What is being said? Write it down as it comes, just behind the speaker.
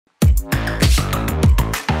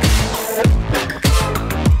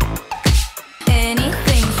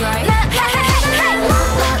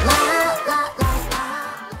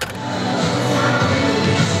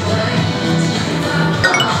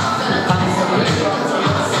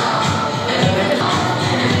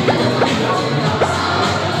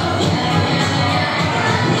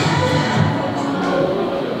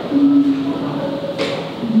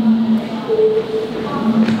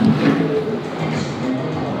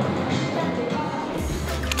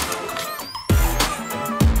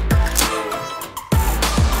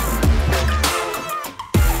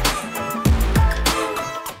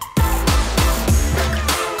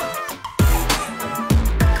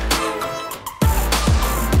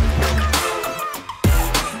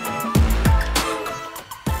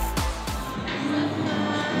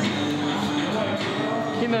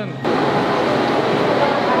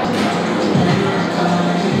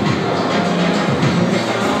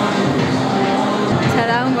잘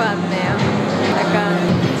나온 것 같네요. 약간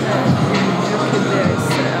이렇게 되어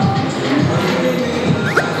있어요.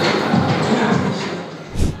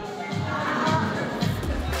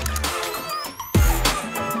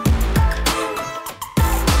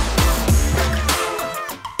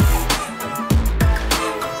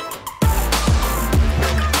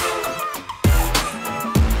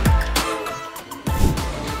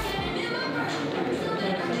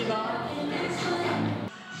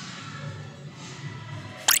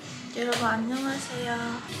 여러분 안녕하세요.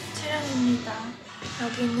 채령입니다.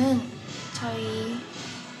 여기는 저희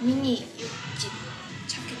미니 육집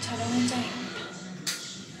자켓 촬영 현장입니다.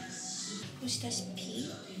 보시다시피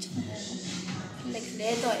저는 블랙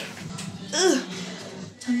레더예요.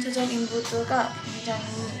 전체적인 무드가 굉장히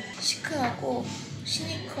시크하고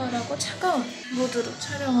시니컬하고 차가운 무드로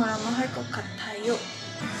촬영을 아마 할 것 같아요.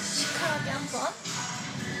 시크하게 한번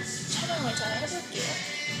촬영을 잘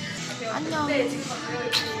해볼게요. 안녕.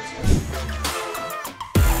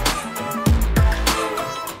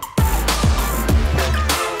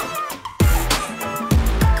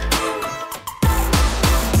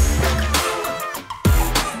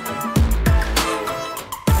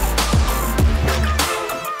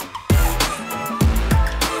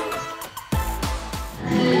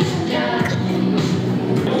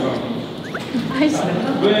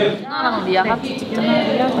 누나랑 리아 같이 찍잖아.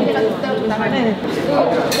 네.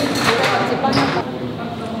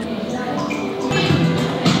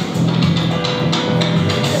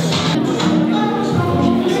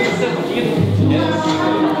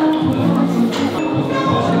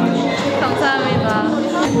 감사합니다.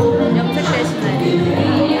 염색 대신에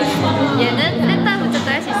얘는 셋다 문짝도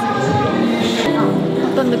할 수 있습니다.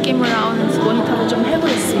 어떤 느낌으로 나오는지 모니터를 좀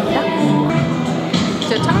해보겠습니다.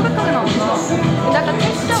 진짜 창백하게 나온다. 근데 약간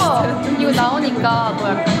텍스처 이거 나오니까 뭐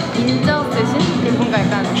약간 인저 대신 뭔가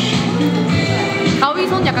약간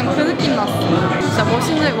가위손 약간 그 느낌 났어.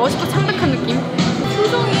 진짜 멋있고 창백한 느낌.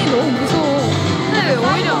 표정이 너무 무서워. 근데 왜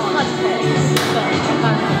오히려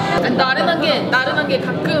약간 나른한 게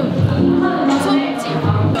가끔 무섭지.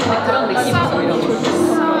 그런 느낌이었어요.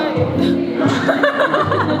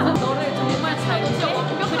 너를 정말 잘 키워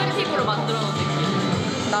그래픽으로 만들어 놓은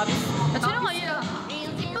느낌. 나비. 촬영아 얘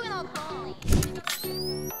이쁘게 나왔다.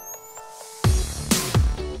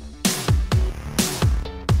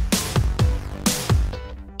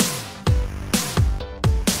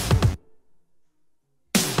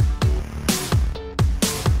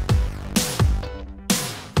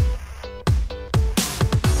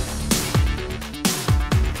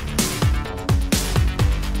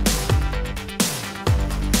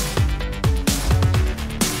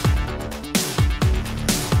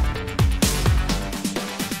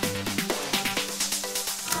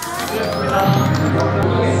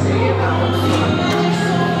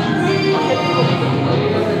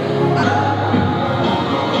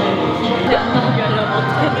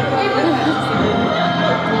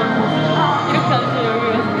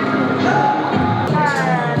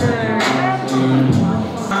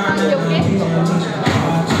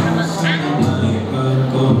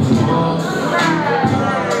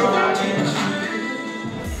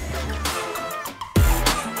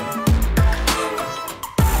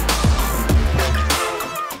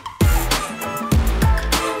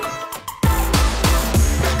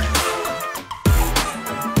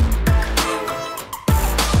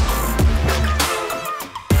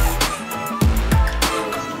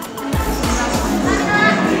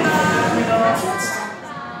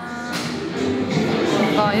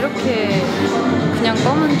 이렇게 그냥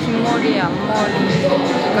검은 긴 머리에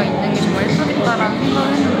앞머리가 있는 게 정말 예쁘게 같다라는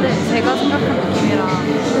생각을 했는데 제가 생각한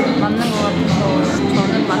느낌이랑 맞는 것 같아서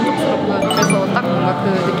저는 만족스럽고요. 그래서 딱 뭔가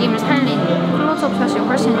그 느낌을 살린 클로즈업 샷이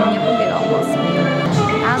훨씬 예쁘게 나온 것 같습니다.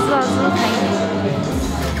 아주 다행이에요.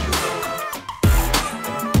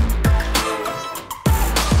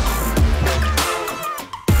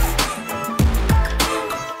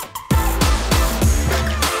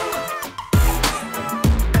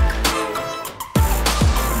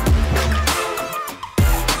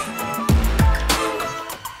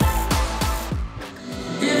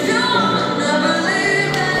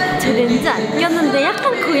 제 렌즈 안 꼈는데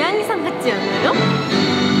약간 고양이상 같지 않아요?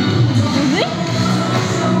 네?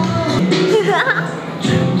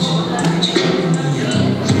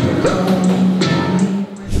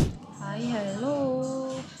 하이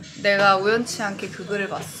헬로. 내가 우연치 않게 그 글을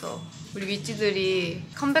봤어. 우리 위찌들이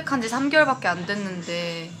컴백한 지 3개월밖에 안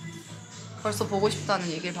됐는데 벌써 보고 싶다는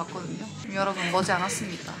얘기를 봤거든요. 여러분 머지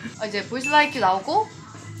않았습니다. 이제 보이스 라이크 나오고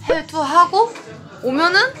해외 투어 하고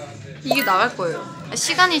오면은 이게 나갈 거예요.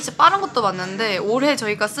 시간이 진짜 빠른 것도 맞는데 올해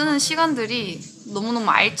저희가 쓰는 시간들이 너무너무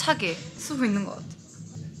알차게 쓰고 있는 것 같아요.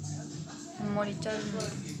 앞머리 자르는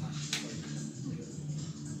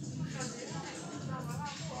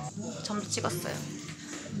점도 찍었어요.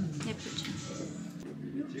 예쁘죠?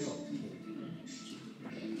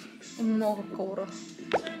 엄마가 거울아.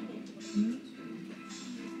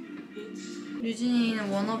 유진이는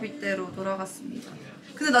워너비대로 돌아갔습니다.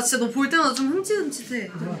 근데 나 진짜 너 볼 때마다 좀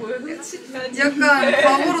흠칫흠칫해. 약간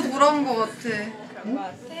과거로 돌아온 것 같아.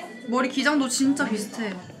 머리 기장도 진짜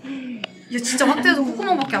비슷해. 얘 진짜 확대해서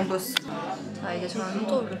콧구멍밖에 안 보였어. 자 이제 저는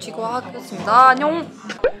또 뮤직고 하겠습니다. 안녕.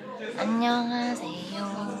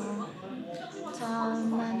 안녕하세요.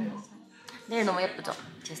 저는 네일 너무 예쁘죠?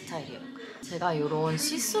 제 스타일이에요. 제가 이런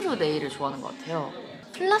시스루 네일을 좋아하는 것 같아요.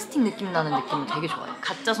 플라스틱 느낌 나는 느낌을 되게 좋아해요.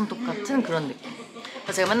 가짜 손톱 같은 그런 느낌.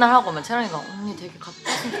 그래서 제가 맨날 하고 오면 채령이가 언니 되게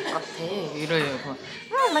가짜 손톱 같아 이래요.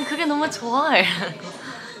 난 그게 너무 좋아.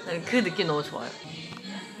 그 느낌 너무 좋아요.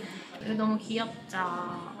 이거 너무 귀엽죠?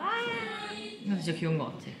 이거 진짜 귀여운 것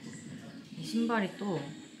같아. 이 신발이 또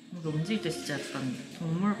뭔가 움직일 때 진짜 약간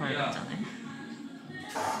동물 발 같잖아요.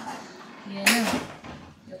 얘는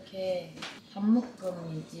이렇게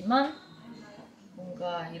반묶음이지만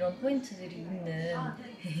뭔가 이런 포인트들이 있는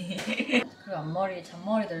그리고 앞머리,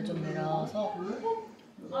 잔머리들을 좀 내려서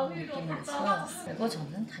이런 느낌을 했어요. 그리고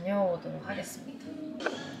저는 다녀오도록 하겠습니다.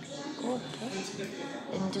 그리고 이렇게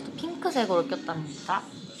렌즈도 핑크색으로 꼈답니다.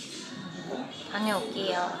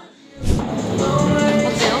 다녀올게요.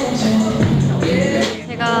 어때요?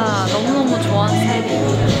 제가 너무너무 좋아하는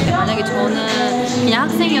스타일이에요. 만약에 저는 그냥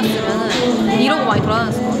학생이었으면 이러고 많이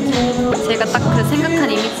돌아다녔을 것 같아요. 제가 딱 그 생각한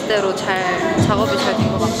이미지대로 작업이 잘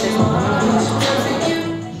된 것 같아서 너무너무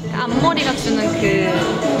만족스러워요. 앞머리가 주는 그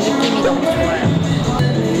느낌이 너무 좋아요.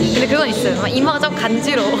 근데 그건 있어요. 이마가 자꾸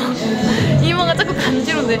간지러워. 이마가 자꾸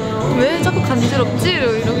간지러운데 왜 자꾸 간지럽지?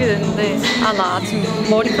 이러게 되는데 아, 나 아침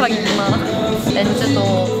머리카락 있구나.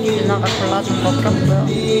 렌즈도 유나가 골라준 거 같고요.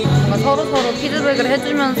 뭔가 서로서로 피드백을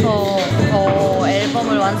해주면서 더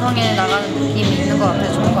앨범을 완성해 나가는 느낌이 있는 것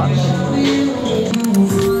같아서 좋은 것 같아요.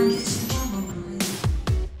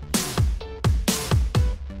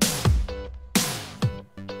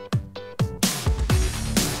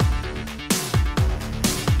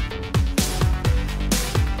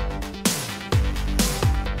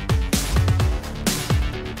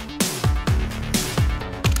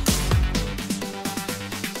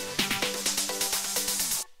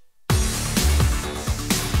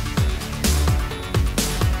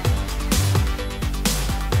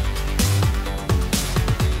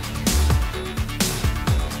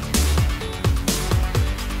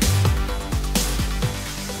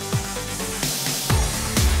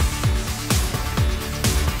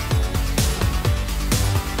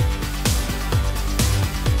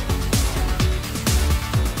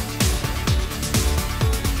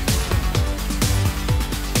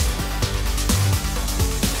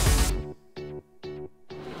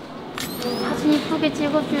 예쁘게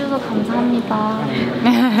찍어주셔서 감사합니다.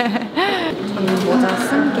 저는 모자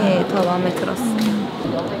쓴 게 더 마음에 들었어요.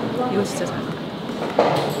 이거 진짜 잘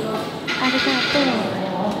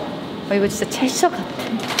나와요. 이거 진짜 채셔 같아.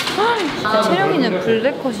 채령이는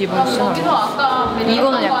블랙컷 입은 진짜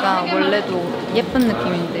이거는 약간 원래도 예쁜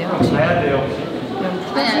느낌인데요. 이런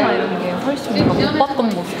푸시나 이런 게 훨씬 뭔가 못 봤던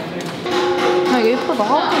모습. 아 이거 예쁘다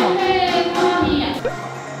하구나.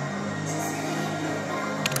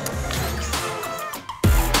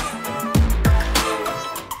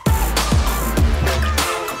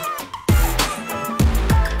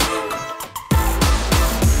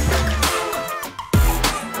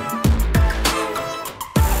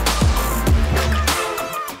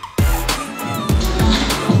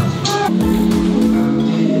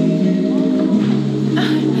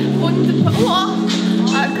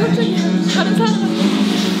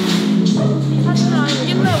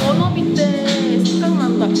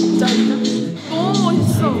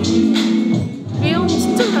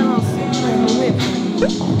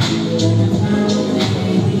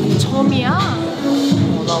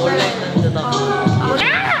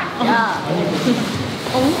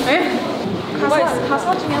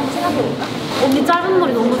 가사 중에 한번 생각해볼까? 언니 짧은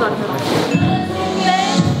머리 너무 잘해요.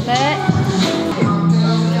 네.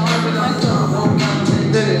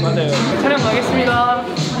 네, 맞아요. 촬영 가겠습니다.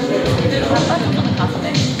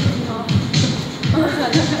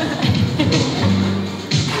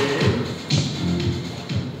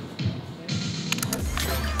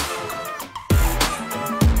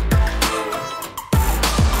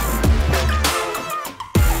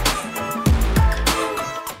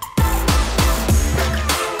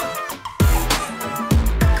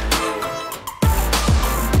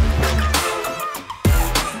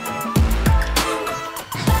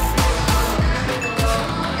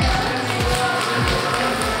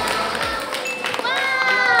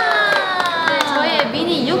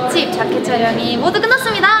 자켓 촬영이 모두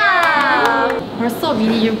끝났습니다. 벌써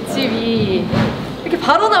미니 6집이 이렇게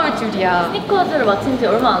바로 나올 줄이야. 스니커즈를 마친 지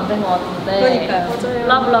얼마 안 된 것 같은데. 그러니까요.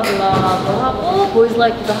 블라블라블라도 하고 보이즈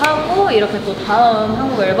라이크도 하고 이렇게 또 다음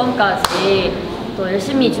한국 앨범까지 또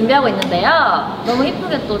열심히 준비하고 있는데요. 너무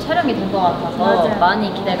이쁘게 또 촬영이 된 것 같아서 맞아요.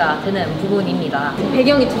 많이 기대가 되는 부분입니다.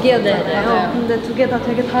 배경이 두 개였잖아요. 네, 맞아요. 근데 두 개 다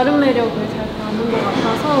되게 다른 매력을 잘 담은 것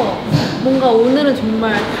같아서 뭔가 오늘은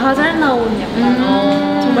정말 다 잘 나온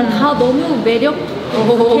약간 정말 다 너무 매력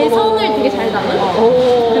개성을 되게 잘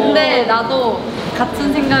담은 근데 나도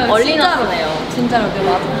같은 생각을 얼리너스네요. 진짜로 네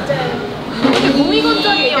맞아.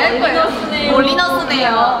 무미건조하게 얘기할 거예요.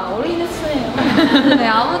 올리너스네요. 올리너스예요. 네,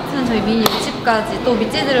 아무튼 저희 미니 6집까지 또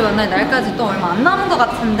미찌들을 만날 날까지 또 얼마 안 남은 것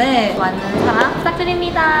같은데 많은 사랑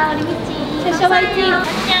부탁드립니다. 우리 미찌. 셰셔 화이팅.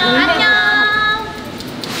 안녕.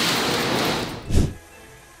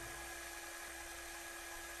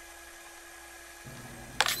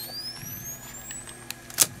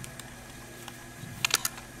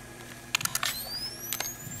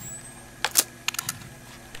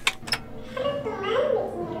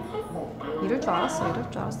 이럴 줄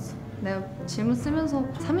알았어. 내가 질문 쓰면서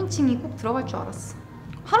 3인칭이 꼭 들어갈 줄 알았어.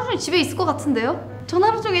 하루 종일 집에 있을 것 같은데요? 전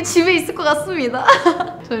하루 종일 집에 있을 것 같습니다.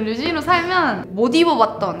 전 류진으로 살면 못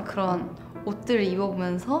입어봤던 그런 옷들을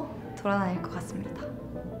입어보면서 돌아다닐 것 같습니다.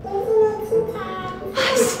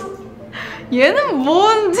 얘는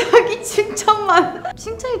뭔 자기 칭찬만.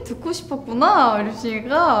 칭찬이 듣고 싶었구나,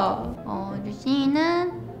 류진이가.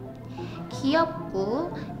 류진이는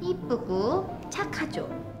귀엽고 이쁘고 착하죠.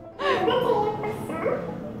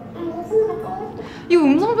 이거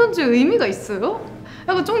음성편지에 의미가 있어요?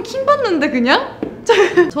 약간 좀 킹받는데 그냥?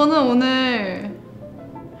 저는 오늘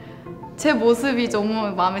제 모습이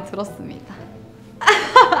너무 마음에 들었습니다.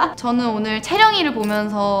 저는 오늘 채령이를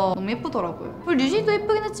보면서 너무 예쁘더라고요. 류진이도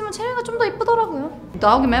예쁘긴 했지만 채령이가 좀 더 예쁘더라고요.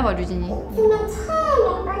 나오기만 해봐, 류진이.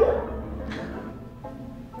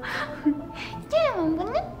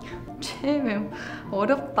 최애 멤버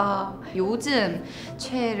어렵다. 요즘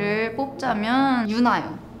최애를 뽑자면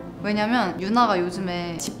유나요. 왜냐면 유나가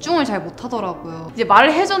요즘에 집중을 잘 못하더라고요. 이제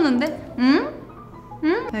말을 해줬는데 응?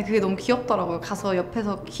 응? 네, 그게 너무 귀엽더라고요. 가서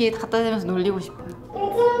옆에서 귀에 갖다 대면서 놀리고 싶어요.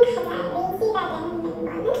 요즘 가장 의지가 되는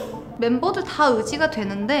멤버는? 멤버들 다 의지가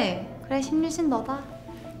되는데 그래, 심유진 너다.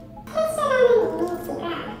 채쉬라는 이미지가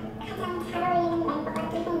가장 잘 어울리는 멤버가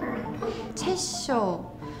누군 것 같아? 채셔는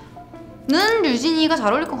류진이가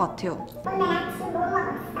잘 어울릴 것 같아요. 오늘 아침 뭐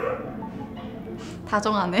먹었어?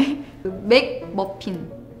 다정하네. 맥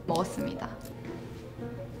머핀 먹었습니다.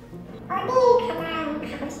 어디 가장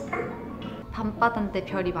가고 싶어? 밤바다인데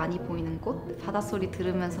별이 많이 보이는 곳? 바닷소리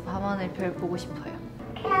들으면서 밤하늘 별 보고 싶어요.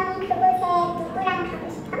 그럼 그곳에 누구랑 가고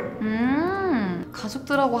싶어?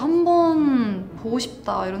 가족들하고 한번 보고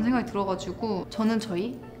싶다 이런 생각이 들어가지고 저는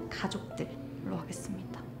저희 가족들로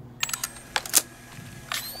하겠습니다.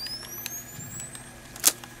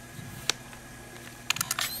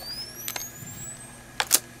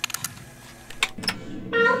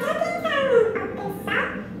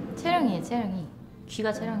 채령이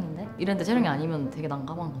귀가 채령인데? 이랬는데 채령이 아니면 되게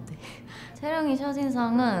난감한 건데. 채령이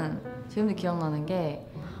첫인상은 지금도 기억나는 게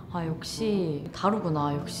역시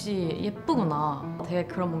다르구나, 역시 예쁘구나, 되게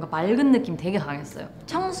그런 뭔가 맑은 느낌 되게 강했어요.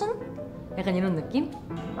 청순? 약간 이런 느낌?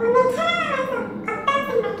 오늘 촬영하면서 어떤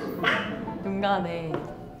생각했어? 중간에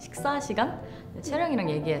식사 시간? 채령이랑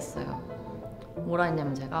얘기했어요. 뭐라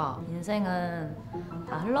했냐면 제가 인생은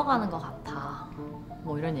다 흘러가는 것 같아,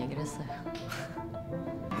 뭐 이런 얘기를 했어요.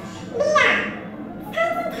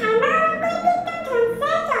 사진 잘 나오는 꿀팁 좀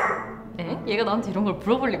써줘. 에? 얘가 나한테 이런 걸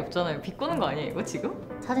물어볼 리가 없잖아요. 비꼬는 거 아니에요 이거 지금?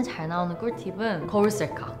 사진 잘 나오는 꿀팁은 거울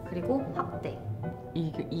셀카, 그리고 확대,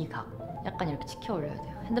 이 각 약간 이렇게 치켜 올려야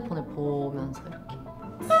돼요. 핸드폰을 보면서 이렇게.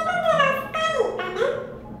 최근 들어 습관이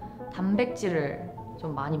있다면? 단백질을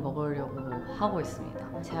좀 많이 먹으려고 하고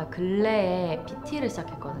있습니다. 제가 근래에 PT를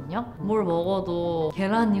시작했거든요. 뭘 먹어도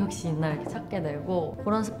계란이 혹시 있나 이렇게 찾게 되고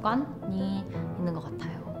그런 습관이 있는 것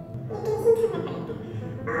같아요.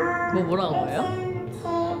 뭐라고 거예요? 제일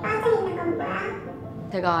빠져있는 건 뭐야?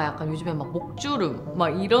 제가 약간 요즘에 막 목주름 막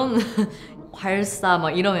이런 괄사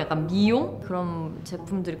막 이런 약간 미용 그런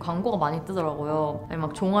제품들이 광고가 많이 뜨더라고요. 아니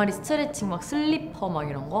막 종아리 스트레칭 막 슬리퍼 막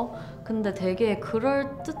이런 거. 근데 되게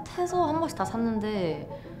그럴듯해서 한 번씩 다 샀는데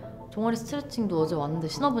종아리 스트레칭도 어제 왔는데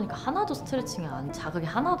신어보니까 하나도 스트레칭이 자극이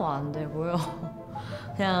하나도 안 되고요.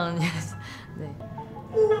 그냥 네.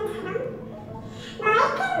 너의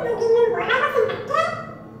큰 무기는 뭐라고 생각해?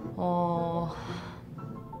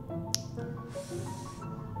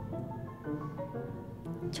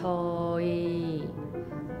 저희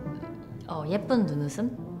예쁜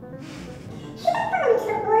눈웃음? 휴대폰은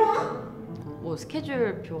주로 뭐해? 뭐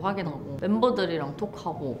스케줄표 확인하고 멤버들이랑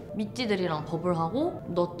톡하고 미찌들이랑 버블하고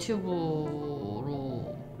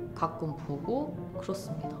너튜브로 가끔 보고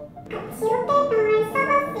그렇습니다. 지옥대성을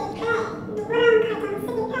써봤을 때 누구랑 가장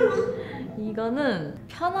쓰기 편해? 이거는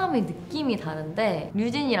편함의 느낌이 다른데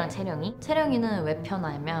류진이랑 채령이는 왜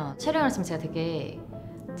편하냐면 채령이랑 있으면 제가 되게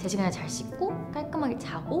제 시간에 잘 씻고 깔끔하게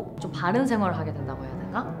자고 좀 바른 생활을 하게 된다고 해야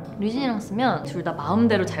되나? 류진이랑 쓰면 둘 다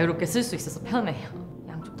마음대로 자유롭게 쓸 수 있어서 편해요.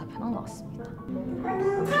 양쪽 다 편한 것 같습니다.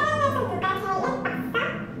 오늘 촬영에서 누가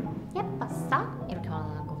제일 예뻤어? 이렇게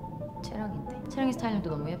말하는 거 채령인데 채령이 스타일링도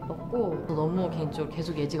너무 예뻤고 또 너무 개인적으로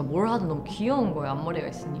계속 예지가 뭘 하든 너무 귀여운 거예요. 앞머리가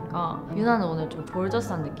있으니까. 유나는 오늘 좀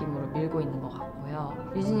골저스한 느낌으로 밀고 있는 것 같고요.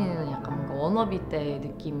 유진이는 약간 뭔가 워너비 때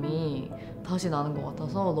느낌이 다시 나는 것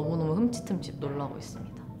같아서 너무너무 흠칫흠칫 놀라고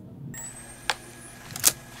있습니다.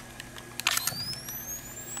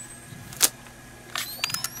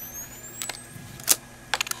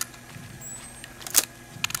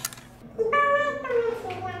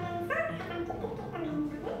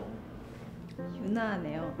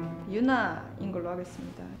 유나네요. 유나인 걸로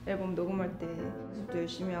하겠습니다. 앨범 녹음할 때 연습도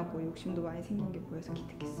열심히 하고 욕심도 많이 생긴 게 보여서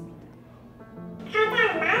기특했습니다.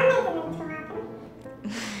 가장 마음에 드는 조합은?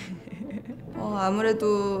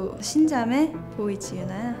 아무래도 신자매 보이지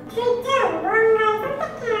유나야. 둘 중 무언가를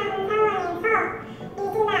선택해야 하는 상황에서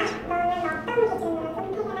유진아, 너는 어떤 기준으로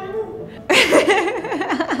선택을 하니?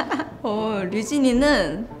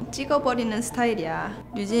 류진이는 찍어버리는 스타일이야.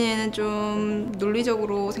 류진이는 좀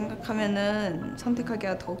논리적으로 생각하면은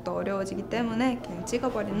선택하기가 더욱더 어려워지기 때문에 그냥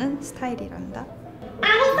찍어버리는 스타일이란다.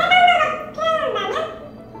 나를 사랑으로 표현한다면?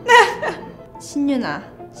 신유나,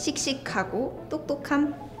 씩씩하고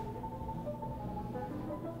똑똑함.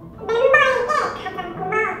 멤버에게 가장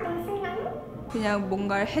고마웠던 순간은? 그냥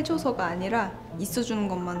뭔가를 해줘서가 아니라 있어주는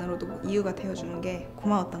것만으로도 이유가 되어주는 게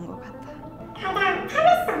고마웠던 것 같아. 가장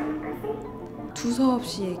참을 수 없는 것은?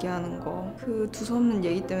 두서없이 얘기하는 거. 그 두서없는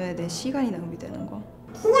얘기 때문에 내 시간이 낭비되는 거.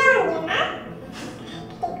 귀여운 유나?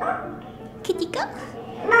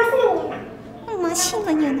 그리고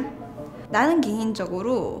멋있는 유나? 나는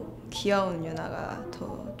개인적으로 귀여운 유나가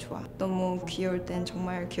더 좋아. 너무 귀여울 땐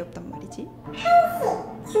정말 귀엽단 말이지.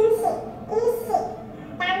 한식, 중식, 일식,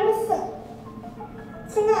 양식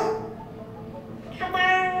중에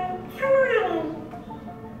가장 선호하는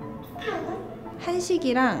스타일은?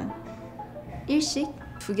 한식이랑 일식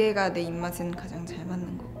두 개가 내 입맛엔 가장 잘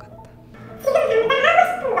맞는 것 같다. 지금 당장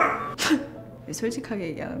하고 싶은 거! 왜 솔직하게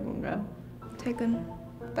얘기하는 건가? 퇴근,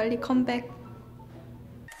 빨리 컴백.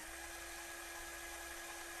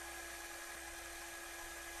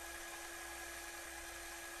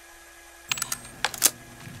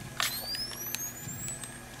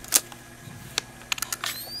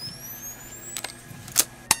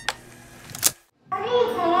 너를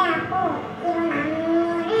제외하고 이번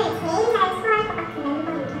안무를 제일 잘 소화할 것 같은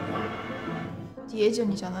멤버는 누구야? 예지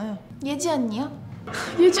언니잖아요. 예지 언니요?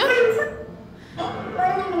 예지 언니?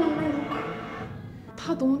 모르는 멤버는 누구야?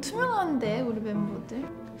 다 너무 투명한데 우리 멤버들.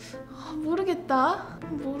 모르겠다.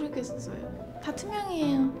 모르겠어요. 다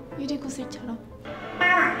투명해요. 유리구슬처럼.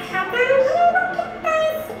 나와 가장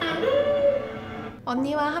행복했던 시간은?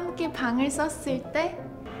 언니와 함께 방을 썼을 때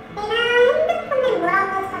내가 핸드폰에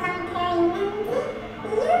뭐라고 저장되어 있는지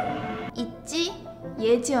이유? 있지?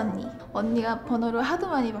 예지 언니. 언니가 번호를 하도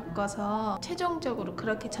많이 바꿔서 최종적으로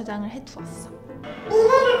그렇게 저장을 해두었어.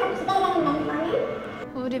 미래가 더 기대되는 멤버는?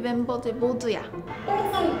 우리 멤버들 모두야. 요즘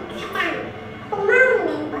가장 고마운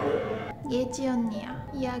멤버는? 예지 언니야.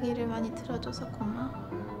 이야기를 많이 들어줘서 고마워.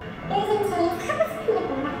 요즘 제일 사고 싶은 게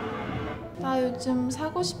뭐야? 나 요즘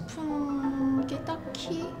사고 싶은 게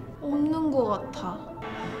딱히 없는 것 같아.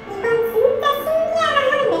 이건 진짜 신기하다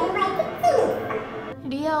하는 멤버의 특징이 있어.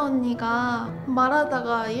 리아 언니가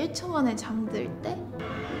말하다가 1초 만에 잠들 때?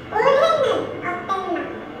 올해는 어땠나?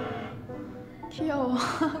 귀여워.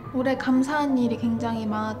 올해 감사한 일이 굉장히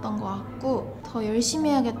많았던 것 같고 더 열심히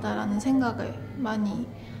해야겠다라는 생각을 많이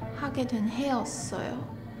하게 된 해였어요.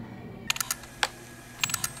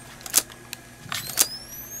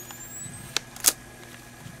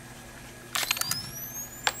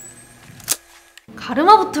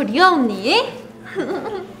 가르마부터 리아 언니?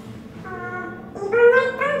 이번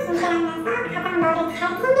활동 준비하면서 가장 너를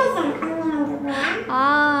잘 챙겨준 언니는 누구야?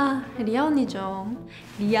 아, 리아 언니죠.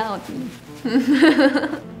 리아 언니.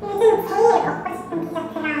 요즘 제일 먹고 싶은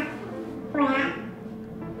디저트가 뭐야?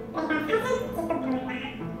 내가 사줄지도 몰라.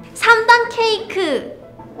 3단 케이크.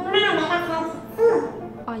 유나야 내가 제일 좋지?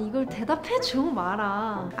 아, 이걸 대답해줘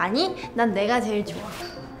마라. 아니, 난 내가 제일 좋아.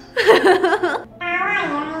 나와 여행에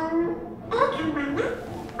간다면 어디로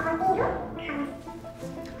가고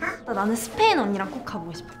싶어? 나는 스페인 언니랑 꼭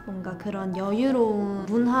가보고 싶어. 뭔가 그런 여유로운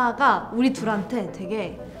문화가 우리 둘한테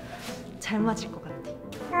되게 잘 맞을 것 같아.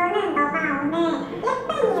 너는 너가 오늘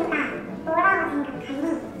예쁜 이유가 뭐라고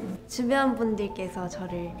생각하니? 주변 분들께서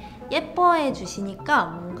저를 예뻐해 주시니까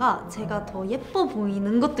뭔가 제가 더 예뻐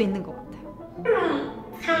보이는 것도 있는 것 같아요. 오늘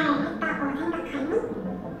잘 했다고 생각하니?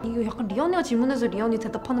 이거 약간 리아 언니가 질문해서 리아 언니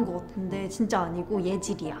대답하는 것 같은데 진짜 아니고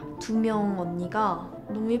예질이야. 2명 언니가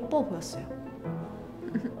너무 예뻐 보였어요.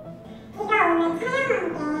 네가 오늘 촬영한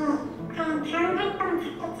게 과연 다음 활동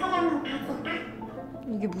자켓 촬영이 맞을까?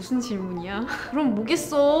 이게 무슨 질문이야? 그럼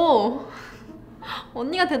뭐겠어?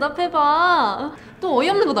 언니가 대답해봐. 또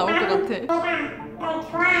어이없는 거 나올 것 같아. 내가 널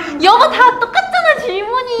좋아하는 여보 다 똑같잖아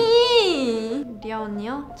질문이. 리아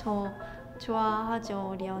언니요? 저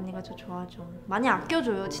좋아하죠. 리아 언니가 저 좋아하죠. 많이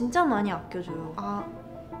아껴줘요. 진짜 많이 아껴줘요.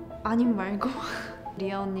 아님 말고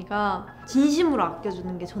리아 언니가 진심으로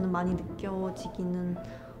아껴주는 게 저는 많이 느껴지기는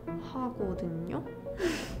하거든요.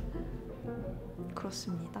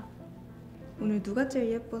 그렇습니다. 오늘 누가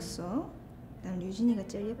제일 예뻤어? 난 유진이가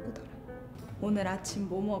제일 예쁘더라. 오늘 아침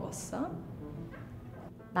뭐 먹었어?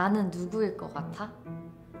 나는 누구일 것 같아?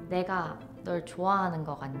 내가 널 좋아하는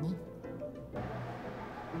것 같니?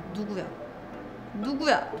 누구야?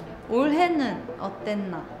 올해는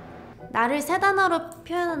어땠나? 나를 세 단어로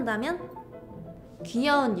표현한다면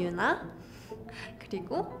귀여운 유나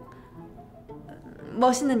그리고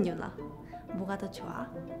멋있는 유나. 뭐가 더 좋아?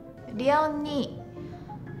 리아 언니.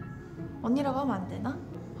 언니라고 하면 안 되나?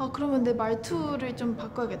 아 그러면 내 말투를 좀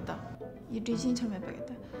바꿔야겠다. 유진이처럼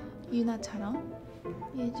해봐야겠다. 유나처럼.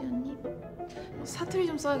 예지 언니. 사투리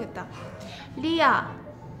좀 써야겠다. 리아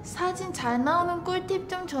사진 잘 나오는 꿀팁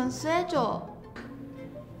좀 전수해줘.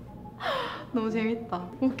 너무 재밌다.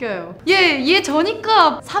 웃겨요. 얘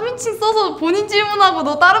저니까 3인칭 써서 본인 질문하고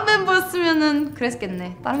너 다른 멤버였으면은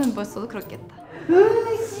그랬겠네. 다른 멤버였어도 그렇겠다.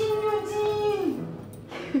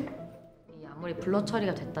 아무리 블러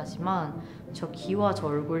처리가 됐다지만 저 귀와 저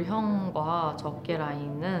얼굴형과 저 어깨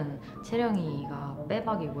라인은 채령이가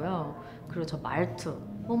빼박이고요. 그리고 저 말투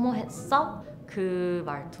뭐뭐 했어? 그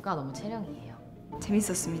말투가 너무 채령이에요.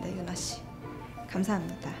 재밌었습니다, 유나 씨.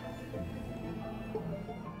 감사합니다.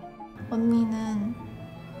 언니는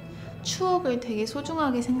추억을 되게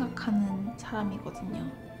소중하게 생각하는 사람이거든요.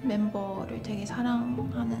 멤버를 되게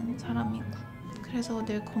사랑하는 사람이고 그래서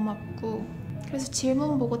늘 고맙고 그래서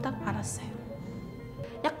질문 보고 딱 알았어요.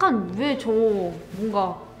 약간 왜 저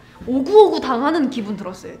뭔가 오구오구 당하는 기분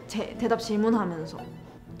들었어요. 제 대답 질문하면서.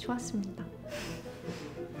 좋았습니다.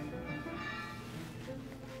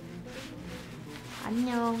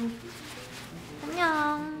 안녕.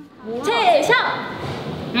 제샤!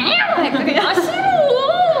 아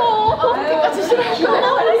싫어! 그까지 싫어. 야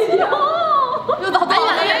나도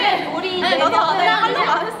안 해. 우리 나도 안 해.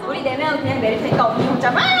 우리 4명 그냥 내릴 테니까 언니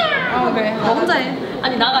혼자 막. 그래. 너 혼자 해.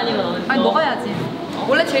 아니 나가 아니면 너는 아니 너가 해야지.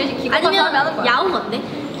 원래 제일 기겁한 사람이 하는 거야. 야옹 어때?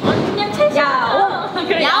 그냥 채샤. 야옹.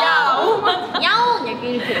 그래 야옹. 야옹 약간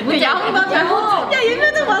이렇게. 왜 야옹 잘못? 야,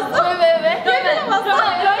 예표정 봤어? 왜? 그러면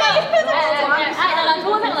나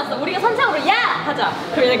좋은 생각 났어. 우리가 선창으로 야 하자.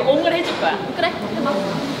 그럼 내가 옹을 해줄 거야. 그래. 해봐.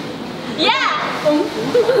 야!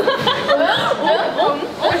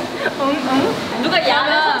 누가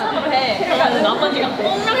야를 선창으로 해. 그러면 나머지가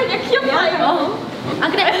옹을 해주면 귀엽다 이거. 아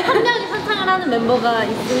그래. 한 명이 선창을 하는 멤버가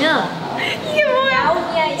있으면 이게 뭐야?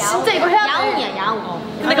 야옹이야 야옹. 진짜 이거 해야 돼. 야옹이야 야옹.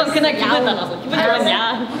 근데 그건 그날 기분 따라서. 기분 좋으면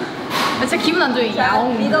야. 나 진짜 기분 안 좋아.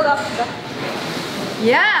 야옹. 리더가 부자.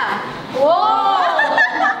 야! 오!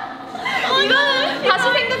 이거는 다시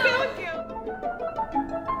생각해볼게.